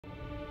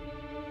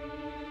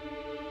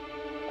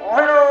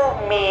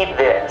me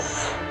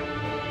this.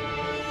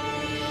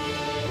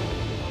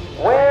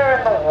 Where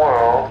in the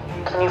world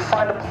can you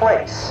find a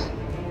place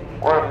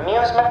where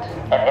amusement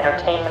and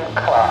entertainment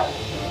collide?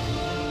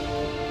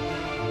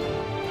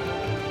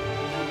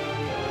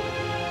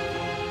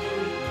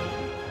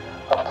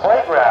 A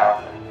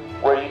playground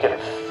where you can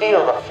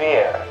feel the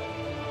fear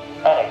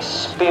and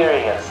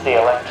experience the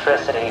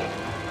electricity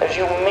as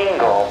you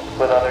mingle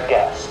with other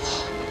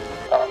guests.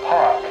 A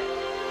park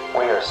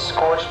where you're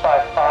scorched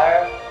by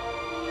fire,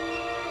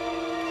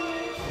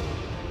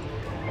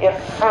 yet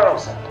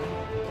frozen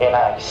in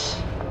ice.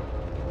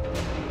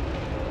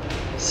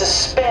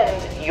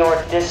 Suspend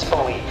your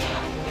disbelief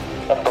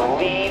and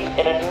believe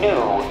in a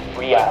new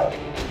reality.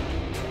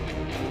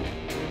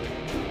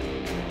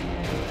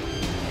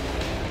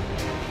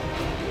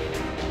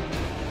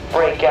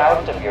 Break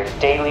out of your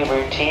daily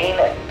routine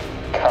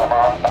and come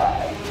on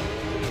by.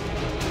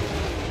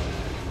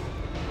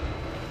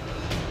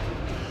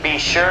 Be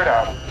sure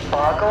to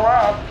buckle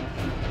up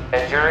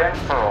as you're in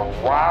for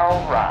a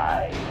wild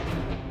ride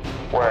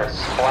where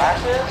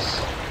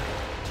splashes,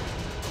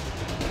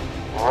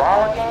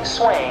 rollicking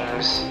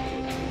swings,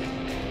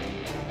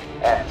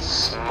 and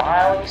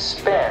smiling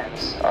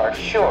spins are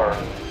sure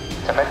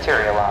to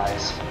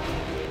materialize.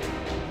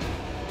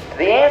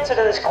 The answer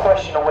to this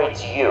question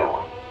awaits you.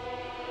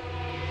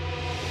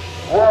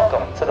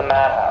 Welcome to the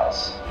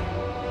Madhouse.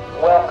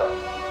 Welcome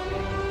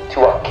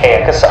to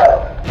Archaic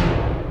Asylum.